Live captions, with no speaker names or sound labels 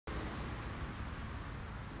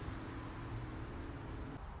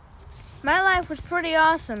My life was pretty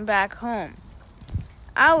awesome back home.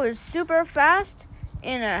 I was super fast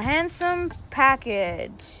in a handsome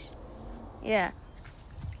package. Yeah.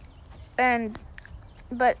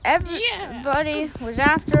 But everybody was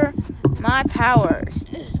after my powers.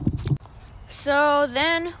 So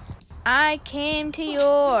then I came to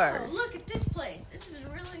yours. Oh, look at this place. This is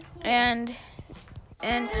really cool. And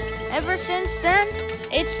ever since then,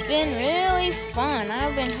 it's been really fun.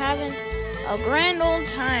 I've been having a grand old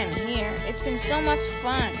time here. It's been so much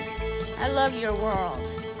fun. I love your world.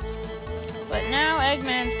 But now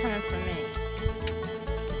Eggman's coming for me.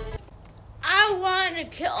 I want to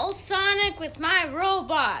kill Sonic with my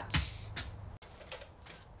robots.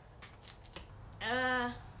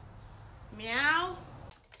 Meow.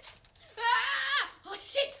 Ah! Oh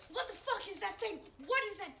shit! What the fuck is that thing? What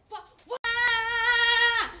is that? Fuck!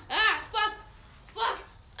 Ah! Ah! Fuck! Fuck!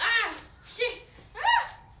 Ah! Shit!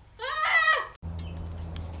 Ah! Ah!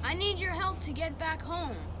 I need your help to get back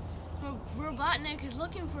home. Robotnik is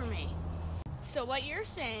looking for me. So what you're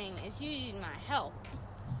saying is you need my help.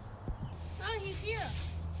 Oh, he's here.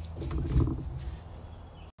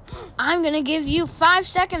 I'm gonna give you 5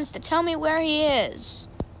 seconds to tell me where he is.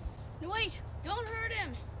 Wait, don't hurt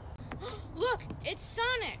him. Look, it's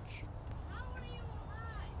Sonic. How are you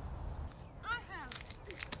alive?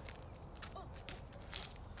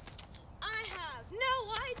 I have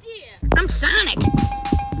no idea. I'm Sonic.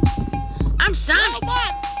 I'm Sonic.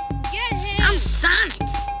 Robots, get him. I'm Sonic.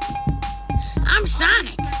 I'm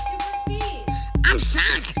Sonic. Super speed. I'm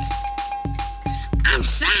Sonic. I'm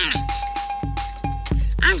Sonic.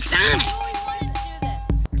 I'm Sonic. I always wanted to do this.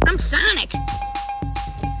 I'm Sonic.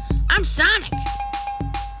 I'm Sonic.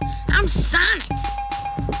 I'm Sonic.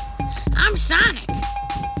 I'm Sonic.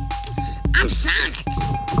 I'm Sonic.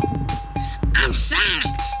 I'm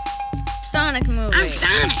Sonic. Sonic movie. I'm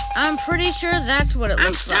Sonic. I'm pretty sure that's what it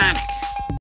looks like. I'm Sonic.